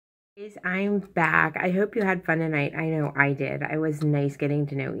Guys, I'm back. I hope you had fun tonight. I know I did. It was nice getting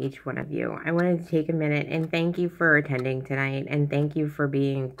to know each one of you. I wanted to take a minute and thank you for attending tonight, and thank you for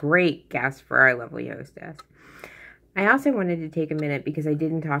being great guests for our lovely hostess. I also wanted to take a minute, because I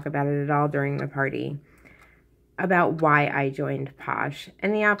didn't talk about it at all during the party, about why I joined Posh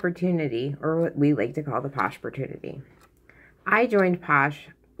and the opportunity, or what we like to call the Poshportunity. I joined Posh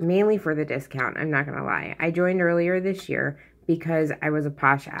mainly for the discount. I'm not going to lie. I joined earlier this year because I was a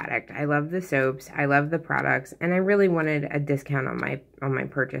Posh addict. I love the soaps, I love the products, and I really wanted a discount on my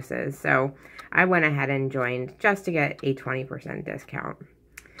purchases. So I went ahead and joined just to get a 20% discount.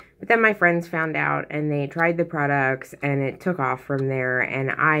 But then my friends found out and they tried the products and it took off from there.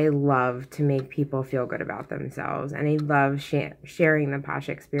 And I love to make people feel good about themselves, and I love sharing the Posh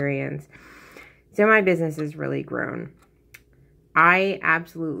experience. So my business has really grown. I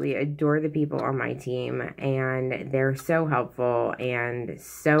absolutely adore the people on my team, and they're so helpful and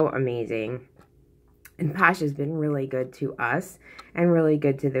so amazing. And Posh has been really good to us and really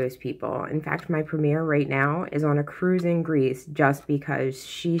good to those people. In fact, my premiere right now is on a cruise in Greece just because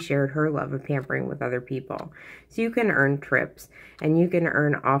she shared her love of pampering with other people. So you can earn trips and you can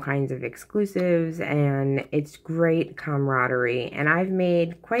earn all kinds of exclusives, and it's great camaraderie. And I've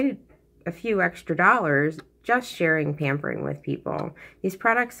made quite a few extra dollars just sharing pampering with people. These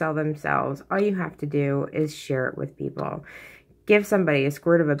products sell themselves. All you have to do is share it with people. Give somebody a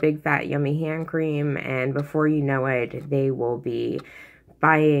squirt of a big fat yummy hand cream, and before you know it, they will be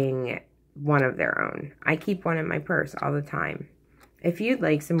buying one of their own. I keep one in my purse all the time. If you'd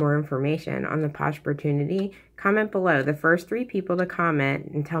like some more information on the Poshportunity, comment below. The first 3 people to comment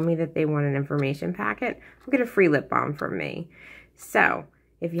and tell me that they want an information packet will get a free lip balm from me. So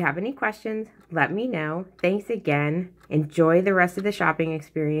if you have any questions, let me know. Thanks again. Enjoy the rest of the shopping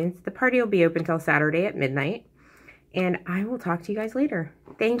experience. The party will be open till Saturday at midnight. And I will talk to you guys later.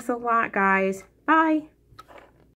 Thanks a lot, guys. Bye.